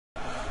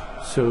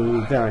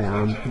So there I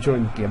am,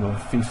 enjoying the game of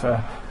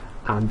FIFA,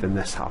 and then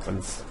this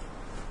happens.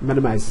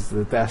 Minimises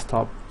the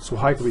desktop. So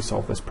how can we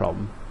solve this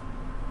problem?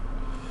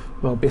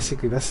 Well,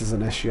 basically this is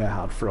an issue I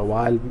had for a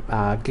while,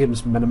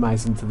 games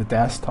minimising to the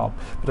desktop,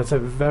 but it's a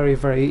very,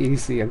 very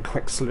easy and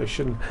quick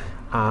solution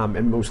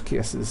in most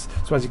cases.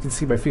 So as you can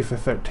see, my FIFA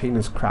 13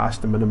 has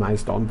crashed and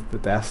minimised onto the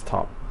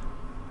desktop.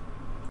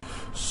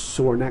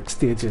 So our next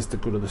stage is to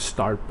go to the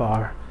start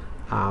bar,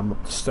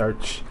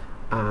 search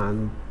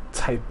and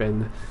type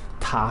in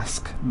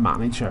Task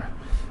Manager.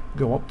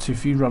 Go up to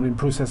View Running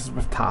Processes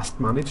with Task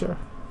Manager.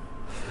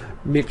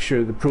 Make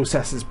sure the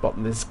Processes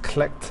button is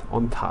clicked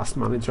on Task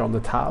Manager on the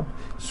tab.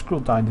 Scroll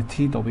down to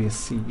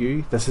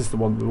TWCU. This is the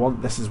one we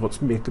want. This is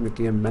what's making the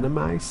game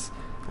minimise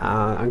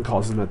and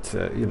causing it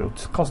to,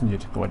 causing you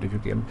to go out of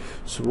your game.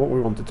 So what we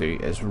want to do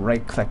is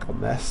right click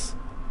on this,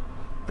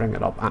 bring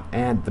it up and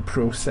end the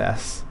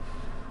process.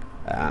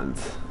 And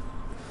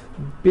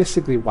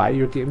basically why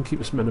your game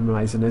keeps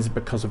minimising is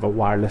because of a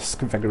wireless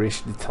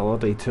configuration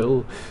utility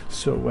tool.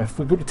 So if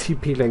we go to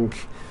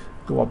TP-Link,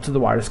 go up to the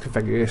wireless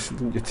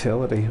configuration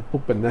utility,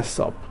 open this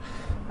up,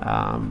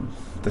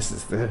 this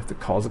is the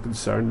cause of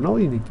concern, and all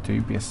you need to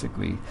do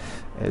basically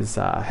is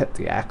hit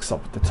the X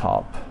up at the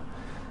top,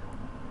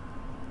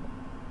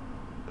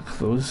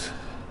 close.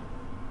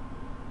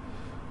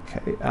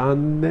 Okay,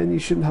 and then you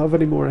shouldn't have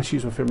any more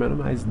issues with your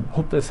minimising.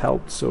 Hope this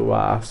helped,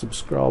 so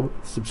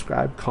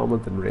subscribe,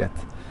 comment and rate.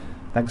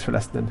 Thanks for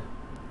listening.